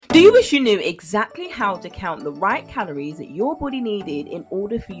Do you wish you knew exactly how to count the right calories that your body needed in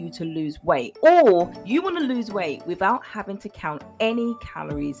order for you to lose weight? Or you want to lose weight without having to count any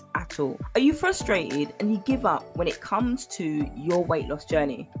calories at all? Are you frustrated and you give up when it comes to your weight loss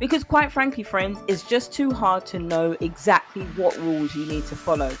journey? Because quite frankly, friends, it's just too hard to know exactly what rules you need to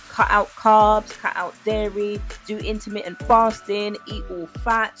follow. Cut out carbs, cut out dairy, do intermittent fasting, eat all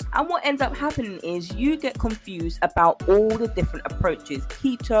fats. And what ends up happening is you get confused about all the different approaches.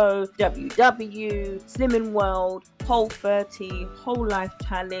 Keto, WW, Slimming World, Whole30, Whole Life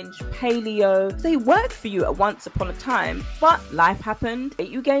Challenge, Paleo. They worked for you at once upon a time, but life happened.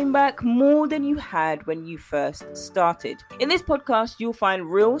 You gained back more than you had when you first started. In this podcast, you'll find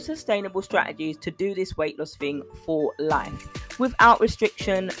real sustainable strategies to do this weight loss thing for life, without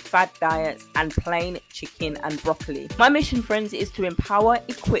restriction, fad diets, and plain chicken and broccoli. My mission, friends, is to empower,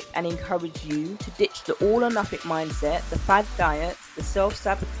 equip, and encourage you to ditch the all or nothing mindset, the fad diets, the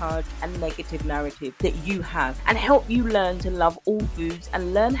self-sabotage and negative narrative that you have, and help you learn to love all foods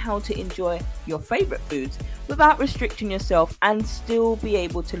and learn how to enjoy your favorite foods without restricting yourself and still be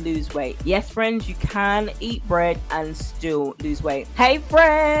able to lose weight. Yes, friends, you can eat bread and still lose weight. Hey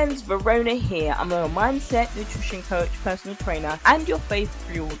friends, Verona here. I'm a mindset, nutrition coach, personal trainer, and your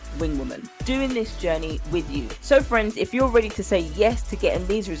faith-fueled wing woman, doing this journey with you. So friends, if you're ready to say yes to getting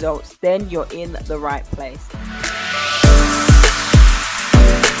these results, then you're in the right place.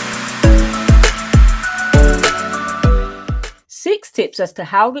 6 tips as to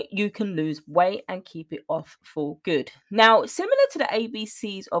how you can lose weight and keep it off for good. Now, similar to the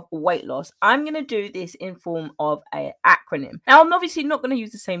ABCs of weight loss, I'm going to do this in form of an acronym. Now, I'm obviously not going to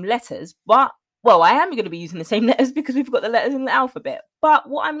use the same letters, but I am going to be using the same letters because we've got the letters in the alphabet. But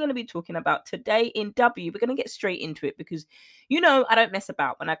what I'm going to be talking about today in W, we're going to get straight into it because, I don't mess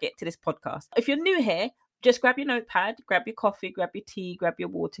about when I get to this podcast. If you're new here, just grab your notepad, grab your coffee, grab your tea, grab your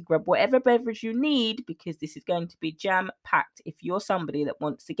water, grab whatever beverage you need, because this is going to be jam-packed if you're somebody that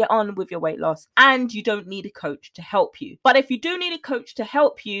wants to get on with your weight loss and you don't need a coach to help you. But if you do need a coach to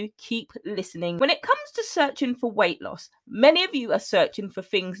help you, keep listening. When it comes to searching for weight loss, many of you are searching for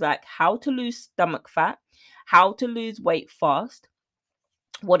things like how to lose stomach fat, how to lose weight fast,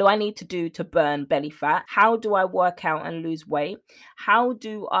 what do I need to do to burn belly fat? How do I work out and lose weight? How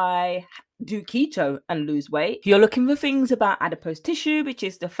do I do keto and lose weight? You're looking for things about adipose tissue, which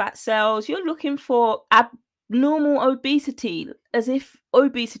is the fat cells. You're looking for abnormal obesity, as if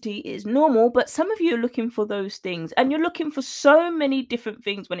obesity is normal, but some of you are looking for those things, and you're looking for so many different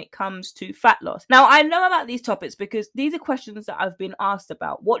things when it comes to fat loss. Now, I know about these topics because these are questions that I've been asked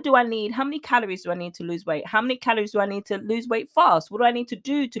about. What do I need? How many calories do I need to lose weight? How many calories do I need to lose weight fast? What do I need to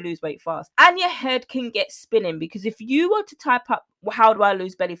do to lose weight fast? And your head can get spinning, because if you were to type up, how do I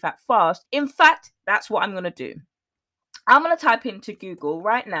lose belly fat fast? In fact, that's what I'm going to do. I'm going to type into Google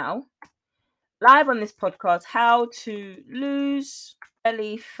right now, live on this podcast, how to lose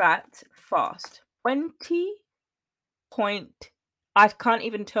belly fat fast. 20 point, I can't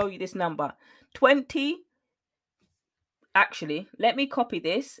even tell you this number. 20, actually, let me copy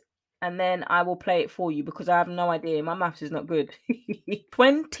this and then I will play it for you because I have no idea. My maths is not good.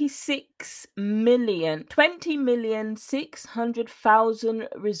 20,600,000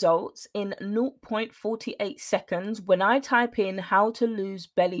 results in 0.48 seconds when I type in how to lose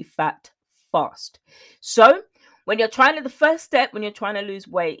belly fat fast. So the first step when you're trying to lose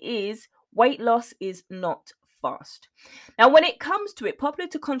weight is weight loss is not fast. Now, when it comes to it, popular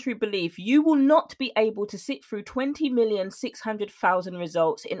to contrary belief, you will not be able to sit through 20,600,000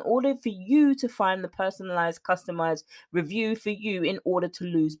 results in order for you to find the personalized, customized review for you in order to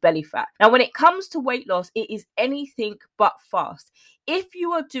lose belly fat. Now, when it comes to weight loss, it is anything but fast. If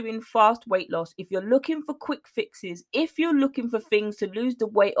you are doing fast weight loss, if you're looking for quick fixes, if you're looking for things to lose the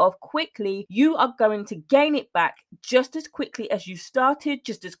weight off quickly, you are going to gain it back just as quickly as you started,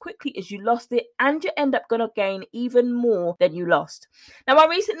 just as quickly as you lost it, and you end up going to gain even more than you lost. Now, I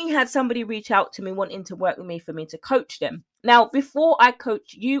recently had somebody reach out to me wanting to work with me for me to coach them. Now, before I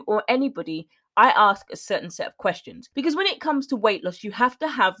coach you or anybody, I ask a certain set of questions, because when it comes to weight loss, you have to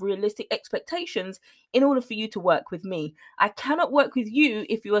have realistic expectations in order for you to work with me. I cannot work with you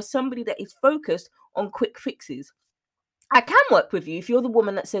if you are somebody that is focused on quick fixes. I can work with you if you're the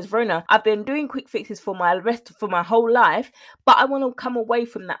woman that says, Verona, I've been doing quick fixes for my whole life, but I want to come away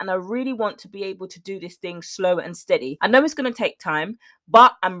from that and I really want to be able to do this thing slow and steady. I know it's going to take time,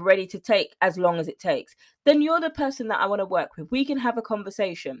 but I'm ready to take as long as it takes, then you're the person that I want to work with. We can have a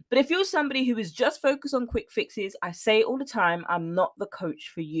conversation. But if you're somebody who is just focused on quick fixes, I say it all the time, I'm not the coach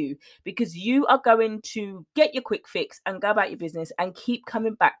for you, because you are going to get your quick fix and go about your business and keep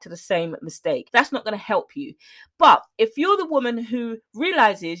coming back to the same mistake. That's not going to help you. But if you're the woman who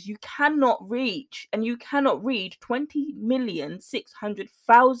realizes you cannot reach and you cannot read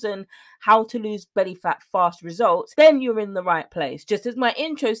 20,600,000 how to lose belly fat fast results, then you're in the right place. Just as my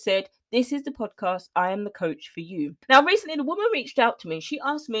intro said, this is the podcast. I am the coach for you. Now, recently, the woman reached out to me. She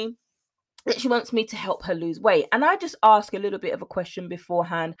asked me that she wants me to help her lose weight. And I just ask a little bit of a question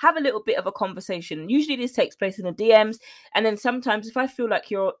beforehand, have a little bit of a conversation. Usually this takes place in the DMs. And then sometimes if I feel like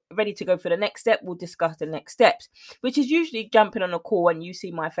you're ready to go for the next step, we'll discuss the next steps, which is usually jumping on a call and you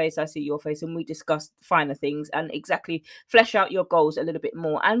see my face, I see your face, and we discuss finer things and exactly flesh out your goals a little bit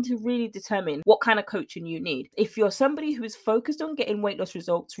more and to really determine what kind of coaching you need. If you're somebody who is focused on getting weight loss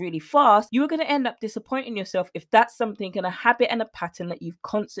results really fast, you are going to end up disappointing yourself if that's something and a habit and a pattern that you've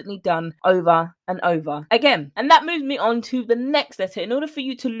constantly done over and over again. And that moves me on to the next letter. In order for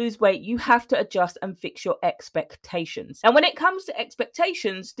you to lose weight, you have to adjust and fix your expectations. And when it comes to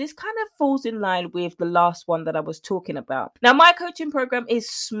expectations, this kind of falls in line with the last one that I was talking about. Now, my coaching program is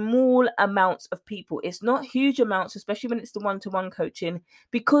small amounts of people. It's not huge amounts, especially when it's the one-to-one coaching,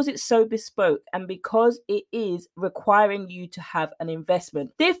 because it's so bespoke and because it is requiring you to have an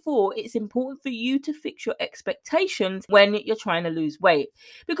investment. Therefore, it's important for you to fix your expectations when you're trying to lose weight.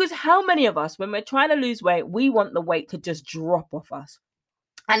 Because how many of us, when we're trying to lose weight, we want the weight to just drop off us?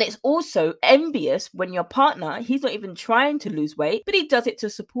 And it's also envious when your partner, he's not even trying to lose weight, but he does it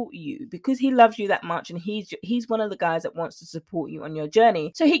to support you because he loves you that much. And he's one of the guys that wants to support you on your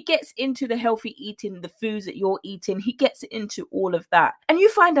journey. So he gets into the healthy eating, the foods that you're eating. He gets into all of that. And you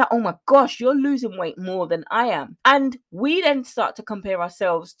find out, oh my gosh, you're losing weight more than I am. And we then start to compare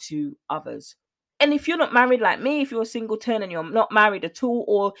ourselves to others. And if you're not married like me, if you're a singleton and you're not married at all,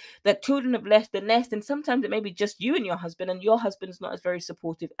 or the children have left the nest, and sometimes it may be just you and your husband's not as very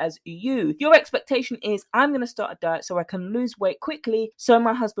supportive as you. Your expectation is, I'm going to start a diet so I can lose weight quickly so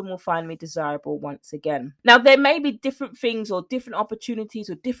my husband will find me desirable once again. Now, there may be different things or different opportunities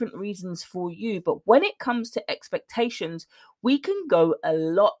or different reasons for you, but when it comes to expectations, we can go a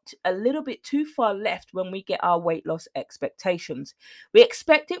little bit too far left when we get our weight loss expectations. We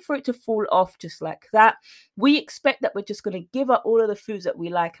expect it for it to fall off just like that. We expect that we're just going to give up all of the foods that we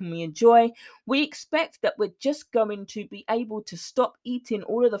like and we enjoy. We expect that we're just going to be able to stop eating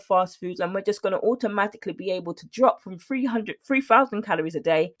all of the fast foods and we're just going to automatically be able to drop from 3,000 calories a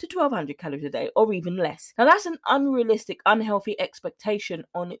day to 1,200 calories a day or even less. Now, that's an unrealistic, unhealthy expectation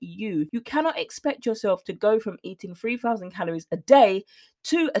on you. You cannot expect yourself to go from eating 3,000 calories a day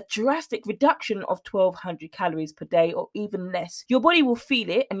to a drastic reduction of 1,200 calories per day or even less. Your body will feel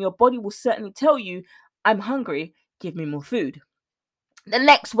it and your body will certainly tell you, I'm hungry, give me more food. The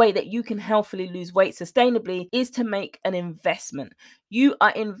next way that you can healthily lose weight sustainably is to make an investment. You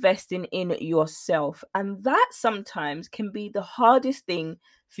are investing in yourself, and that sometimes can be the hardest thing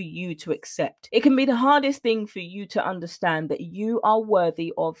for you to accept. It can be the hardest thing for you to understand that you are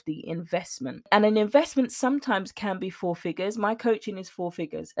worthy of the investment. And an investment sometimes can be 4 figures. My coaching is 4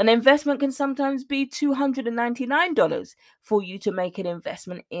 figures. An investment can sometimes be $299 for you to make an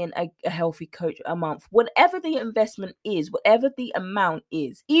investment in a healthy coach a month. Whatever the investment is, whatever the amount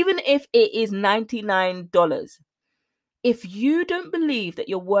is, even if it is $99, if you don't believe that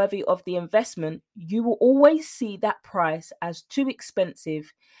you're worthy of the investment, you will always see that price as too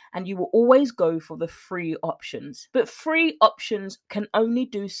expensive and you will always go for the free options. But free options can only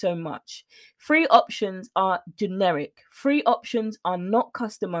do so much. Free options are generic. Free options are not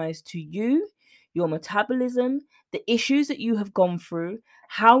customized to you, your metabolism, the issues that you have gone through,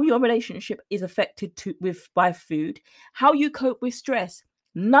 how your relationship is affected by food, how you cope with stress.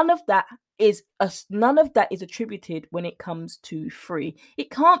 None of that is attributed when it comes to free. It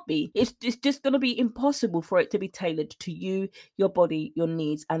can't be. It's just going to be impossible for it to be tailored to you, your body, your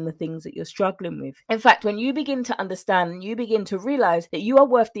needs, and the things that you're struggling with. In fact, when you begin to understand and you begin to realize that you are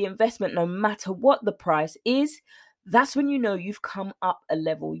worth the investment no matter what the price is, that's when you know you've come up a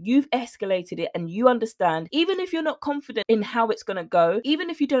level. You've escalated it and you understand, even if you're not confident in how it's going to go, even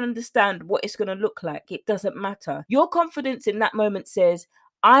if you don't understand what it's going to look like, it doesn't matter. Your confidence in that moment says,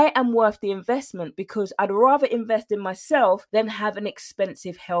 I am worth the investment because I'd rather invest in myself than have an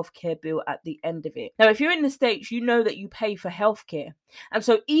expensive healthcare bill at the end of it. Now, if you're in the States, you know that you pay for healthcare. And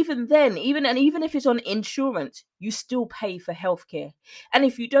so even then, even if it's on insurance, you still pay for healthcare. And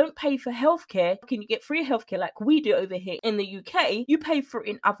if you don't pay for healthcare, can you get free healthcare like we do over here in the UK? You pay for it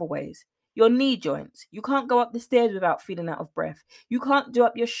in other ways. your knee joints. You can't go up the stairs without feeling out of breath. You can't do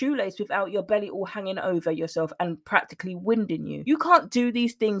up your shoelace without your belly all hanging over yourself and practically winding you. You can't do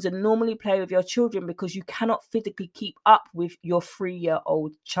these things and normally play with your children because you cannot physically keep up with your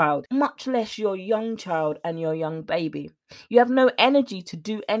 3-year-old child, much less your young child and your young baby. You have no energy to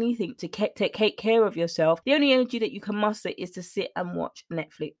do anything to take care of yourself. The only energy that you can muster is to sit and watch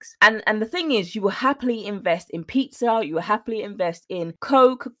Netflix. And the thing is, you will happily invest in pizza, you will happily invest in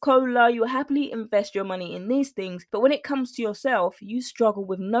Coca-Cola, you will happily invest your money in these things. But when it comes to yourself, you struggle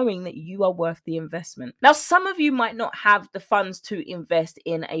with knowing that you are worth the investment. Now, some of you might not have the funds to invest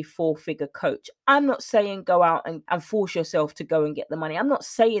in a 4-figure coach. I'm not saying go out and force yourself to go and get the money. I'm not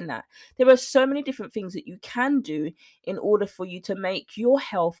saying that. There are so many different things that you can do in order for you to make your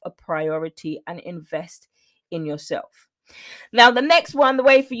health a priority and invest in yourself. Now, the next one, the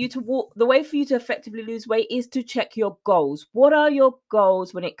way for you to effectively lose weight is to check your goals. What are your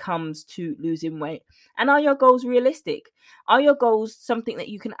goals when it comes to losing weight? And are your goals realistic? Are your goals something that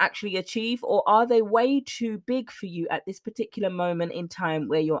you can actually achieve, or are they way too big for you at this particular moment in time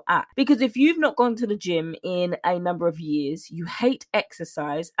where you're at? Because if you've not gone to the gym in a number of years, you hate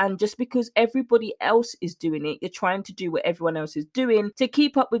exercise, and just because everybody else is doing it, you're trying to do what everyone else is doing to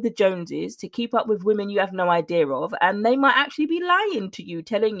keep up with the Joneses, to keep up with women you have no idea of, and they might actually be lying to you,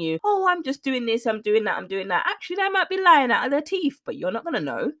 telling you, oh, I'm just doing this, I'm doing that, I'm doing that. Actually, they might be lying out of their teeth, but you're not going to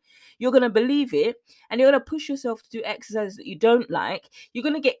know. You're going to believe it, and you're going to push yourself to do exercises that you don't like. You're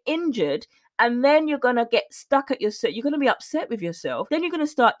going to get injured, and then you're going to get stuck at yourself. You're going to be upset with yourself. Then you're going to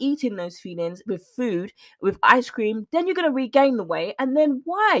start eating those feelings with food, with ice cream. Then you're going to regain the weight. And then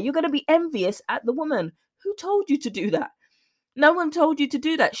why? You're going to be envious at the woman. Who told you to do that? No one told you to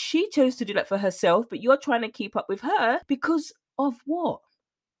do that. She chose to do that for herself, but you're trying to keep up with her because of what?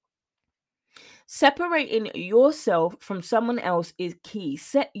 Separating yourself from someone else is key.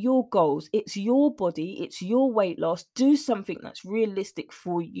 Set your goals. It's your body, it's your weight loss. Do something that's realistic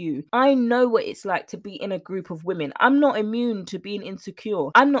for you. I know what it's like to be in a group of women. I'm not immune to being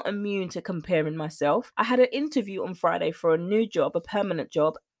insecure. I'm not immune to comparing myself. I had an interview on Friday for a new job, a permanent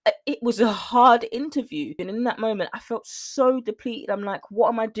job. It was a hard interview, and in that moment I felt so depleted. I'm like, what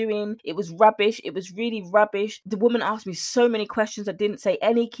am I doing? It was rubbish. It was really rubbish. The woman asked me so many questions. I didn't say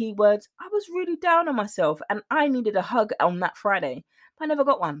any keywords. I was really down on myself, and I needed a hug on that Friday, but I never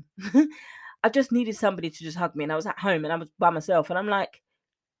got one. I just needed somebody to just hug me, and I was at home and I was by myself, and I'm like,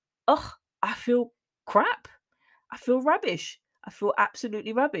 oh, I feel crap. I feel rubbish. I feel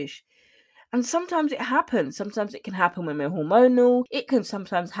absolutely rubbish. And sometimes it happens. Sometimes it can happen when we're hormonal. It can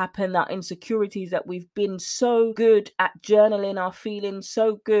sometimes happen that insecurities that we've been so good at journaling our feelings,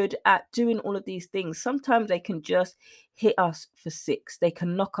 so good at doing all of these things. Sometimes they can just hit us for 6. They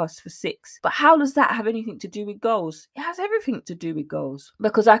can knock us for 6. But how does that have anything to do with goals? It has everything to do with goals.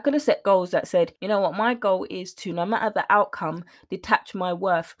 Because I could have set goals that said, you know what, my goal is to, no matter the outcome, detach my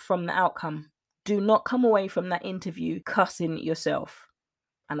worth from the outcome. Do not come away from that interview cussing yourself.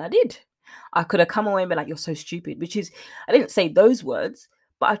 And I did. I could have come away and been like, you're so stupid, which is, I didn't say those words,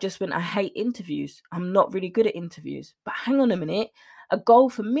 but I just went, I hate interviews. I'm not really good at interviews. But hang on a minute. A goal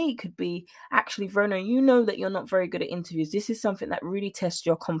for me could be, actually, Verona, you know that you're not very good at interviews. This is something that really tests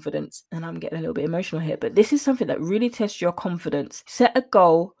your confidence. And I'm getting a little bit emotional here, but this is something that really tests your confidence. Set a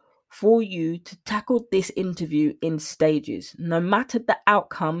goal for you to tackle this interview in stages. No matter the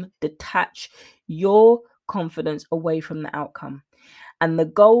outcome, detach your confidence away from the outcome. And the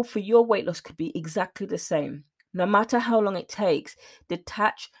goal for your weight loss could be exactly the same. No matter how long it takes,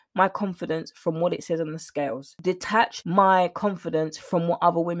 detach my confidence from what it says on the scales. Detach my confidence from what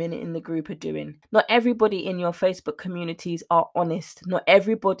other women in the group are doing. Not everybody in your Facebook communities are honest. Not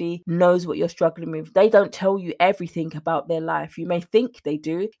everybody knows what you're struggling with. They don't tell you everything about their life. You may think they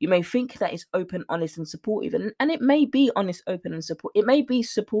do. You may think that it's open, honest, and supportive. And it may be honest, open, and support. It may be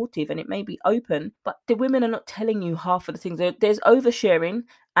supportive and it may be open, but the women are not telling you half of the things. There's oversharing.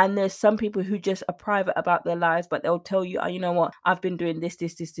 And there's some people who just are private about their lives, but they'll tell you, oh, you know what, I've been doing this.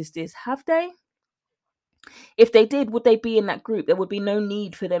 Have they? If they did, would they be in that group? There would be no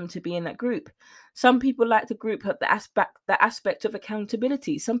need for them to be in that group. Some people like the group have the aspect of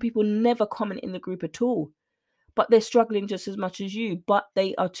accountability. Some people never comment in the group at all, but they're struggling just as much as you, but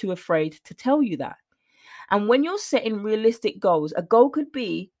they are too afraid to tell you that. And when you're setting realistic goals, a goal could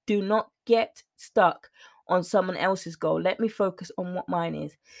be, do not get stuck on someone else's goal. Let me focus on what mine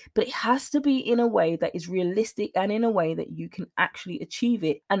is. But it has to be in a way that is realistic and in a way that you can actually achieve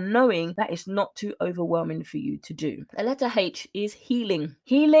it, and knowing that it's not too overwhelming for you to do. The letter H is healing.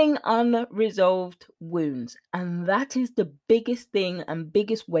 Healing unresolved wounds. And that is the biggest thing and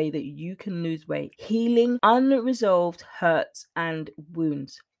biggest way that you can lose weight. Healing unresolved hurts and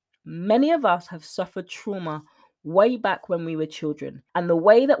wounds. Many of us have suffered trauma way back when we were children. And the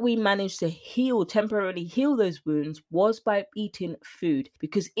way that we managed to temporarily heal those wounds was by eating food,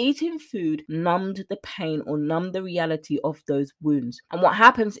 because eating food numbed the pain or numbed the reality of those wounds. And what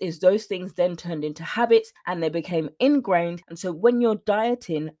happens is those things then turned into habits and they became ingrained. And so when you're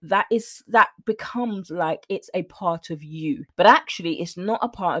dieting, that becomes like it's a part of you. But actually, it's not a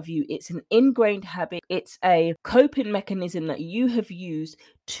part of you. It's an ingrained habit. It's a coping mechanism that you have used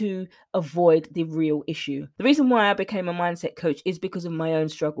to avoid the real issue. The reason why I became a mindset coach is because of my own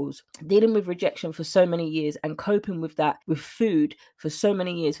struggles, dealing with rejection for so many years and coping with that with food for so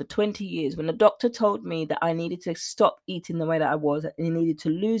many years, for 20 years. When the doctor told me that I needed to stop eating the way that I was, I needed to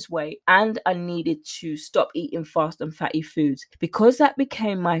lose weight, and I needed to stop eating fast and fatty foods, because that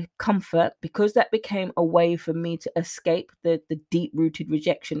became my comfort, because that became a way for me to escape the deep-rooted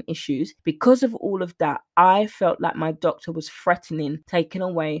rejection issues, because of all of that, I felt like my doctor was threatening taking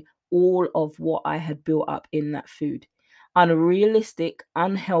away all of what I had built up in that food. Unrealistic,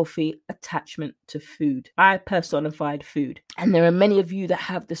 unhealthy attachment to food. I personified food. And there are many of you that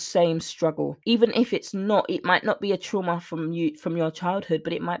have the same struggle. Even if it might not be a trauma from your childhood,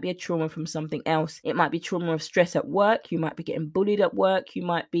 but it might be a trauma from something else. It might be trauma of stress at work. You might be getting bullied at work. You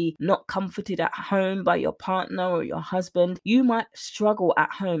might be not comforted at home by your partner or your husband. You might struggle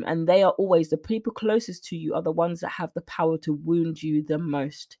at home, and they are always the people closest to you are the ones that have the power to wound you the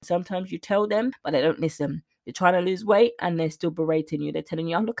most. Sometimes you tell them, but they don't listen. You're trying to lose weight and they're still berating you. They're telling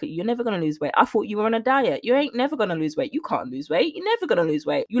you, oh, look at you, you're never going to lose weight. I thought you were on a diet. You ain't never going to lose weight. You can't lose weight. You're never going to lose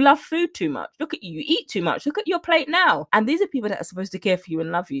weight. You love food too much. Look at you. You eat too much. Look at your plate now. And these are people that are supposed to care for you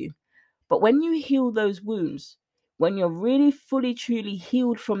and love you. But when you heal those wounds, when you're really fully, truly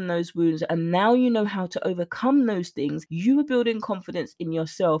healed from those wounds, and now you know how to overcome those things, you are building confidence in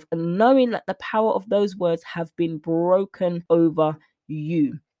yourself and knowing that the power of those words have been broken over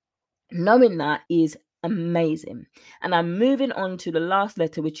you. Knowing that is amazing. And I'm moving on to the last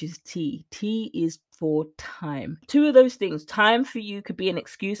letter, which is T. T is for time. Two of those things. Time for you could be an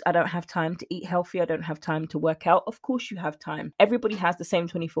excuse. I don't have time to eat healthy. I don't have time to work out. Of course you have time. Everybody has the same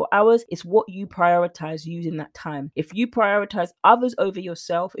 24 hours. It's what you prioritize using that time. If you prioritize others over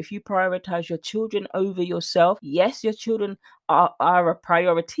yourself, if you prioritize your children over yourself, yes, your children are a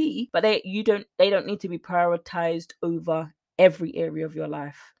priority, but they don't need to be prioritized over every area of your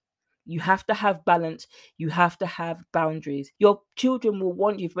life. You have to have balance. You have to have boundaries. Your children will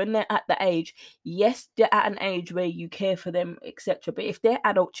want you when they're at the age. Yes, they're at an age where you care for them, etc. But if they're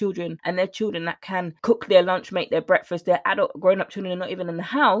adult children and they're children that can cook their lunch, make their breakfast, they're adult grown-up children, they're not even in the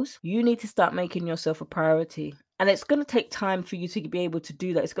house, you need to start making yourself a priority. And it's going to take time for you to be able to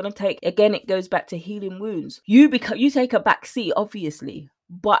do that. It's going to take, again, it goes back to healing wounds. You take a back seat, obviously,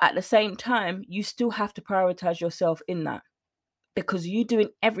 but at the same time, you still have to prioritize yourself in that. Because you doing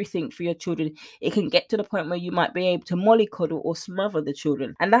everything for your children, it can get to the point where you might be able to mollycoddle or smother the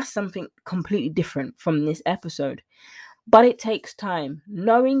children. And that's something completely different from this episode. But it takes time.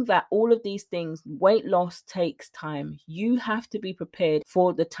 Knowing that all of these things, weight loss takes time. You have to be prepared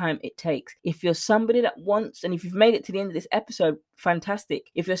for the time it takes. If you're somebody that wants, and if you've made it to the end of this episode,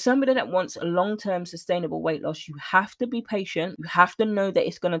 fantastic. If you're somebody that wants a long-term sustainable weight loss, you have to be patient. You have to know that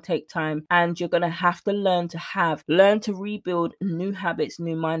it's going to take time, and you're going to have to learn to rebuild new habits,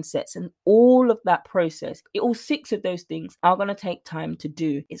 new mindsets, and all of that process. All 6 of those things are going to take time to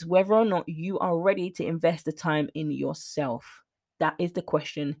do. It's whether or not you are ready to invest the time in yourself. That is the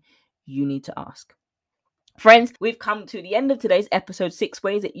question you need to ask. Friends, we've come to the end of today's episode, 6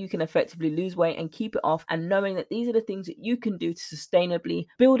 ways that you can effectively lose weight and keep it off, and knowing that these are the things that you can do to sustainably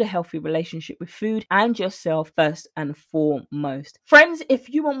build a healthy relationship with food and yourself first and foremost. Friends, if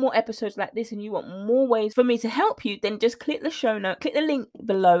you want more episodes like this and you want more ways for me to help you, then just click the link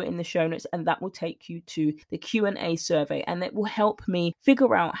below in the show notes, and that will take you to the Q&A survey, and it will help me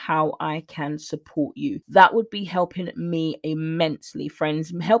figure out how I can support you. That would be helping me immensely,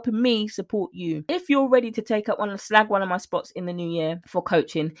 friends, helping me support you. If you're ready to slag one of my spots in the new year for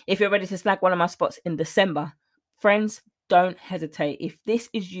coaching, if you're ready to slag one of my spots in December, friends, don't hesitate. If this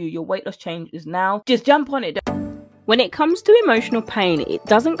is you, your weight loss change is now, just jump on it. When it comes to emotional pain, it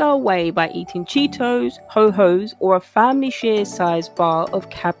doesn't go away by eating Cheetos, Ho-Hos, or a family share size bar of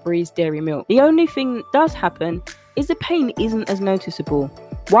Cadbury's Dairy Milk. The only thing that does happen is the pain isn't as noticeable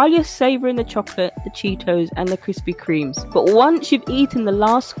while you're savouring the chocolate, the Cheetos, and the Krispy Kremes. But once you've eaten the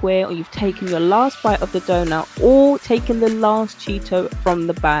last square, or you've taken your last bite of the donut, or taken the last Cheeto from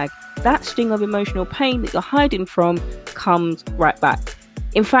the bag, that sting of emotional pain that you're hiding from comes right back.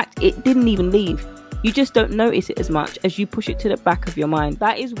 In fact, it didn't even leave. You just don't notice it as much as you push it to the back of your mind.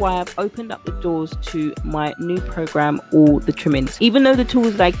 That is why I've opened up the doors to my new program, All the Trimmings. Even though the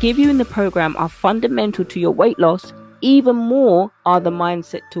tools that I give you in the program are fundamental to your weight loss, even more are the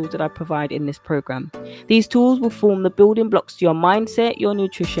mindset tools that I provide in this program. These tools will form the building blocks to your mindset, your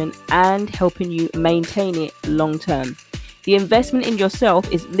nutrition, and helping you maintain it long term. The investment in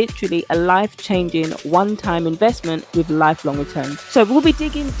yourself is literally a life-changing one-time investment with lifelong returns. So we'll be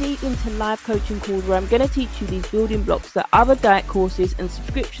digging deep into live coaching calls where I'm going to teach you these building blocks that other diet courses and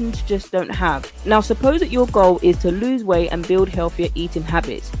subscriptions just don't have. Now, suppose that your goal is to lose weight and build healthier eating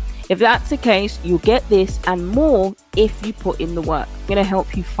habits. If that's the case, you'll get this and more if you put in the work. I'm going to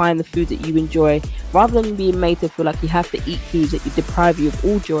help you find the foods that you enjoy rather than being made to feel like you have to eat foods that deprive you of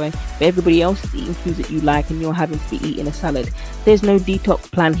all joy, but everybody else is eating foods that you like and you're having to be eating a salad. There's no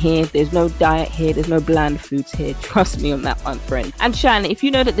detox plan here, there's no diet here, there's no bland foods here. Trust me on that one, friend. And Shan, if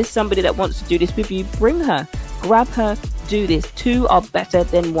you know that there's somebody that wants to do this with you, bring her, grab her, do this. Two are better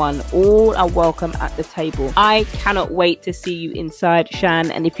than one. All are welcome at the table. I cannot wait to see you inside,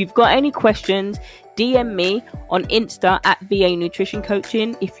 Shan. And if you've got any questions, DM me on Insta at VA Nutrition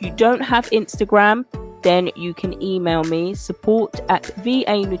Coaching. If you don't have Instagram, then you can email me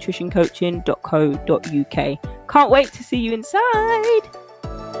support@vanutritioncoaching.co.uk. Can't wait to see you inside.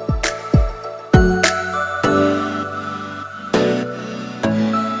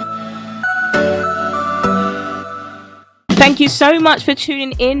 Thank you so much for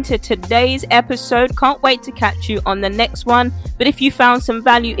tuning in to today's episode. Can't wait to catch you on the next one. But if you found some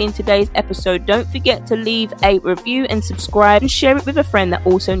value in today's episode, don't forget to leave a review and subscribe and share it with a friend that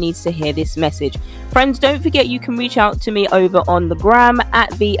also needs to hear this message. Friends, don't forget you can reach out to me over on the gram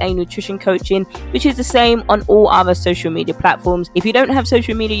at VA Nutrition Coaching, which is the same on all other social media platforms. If you don't have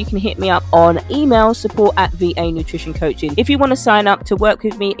social media, you can hit me up on email, support@VA Nutrition Coaching. If you want to sign up to work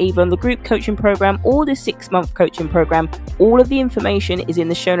with me either on the group coaching program or the 6-month coaching program, all of the information is in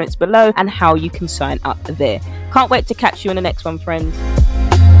the show notes below and how you can sign up there. Can't wait to catch you in the next one, friends.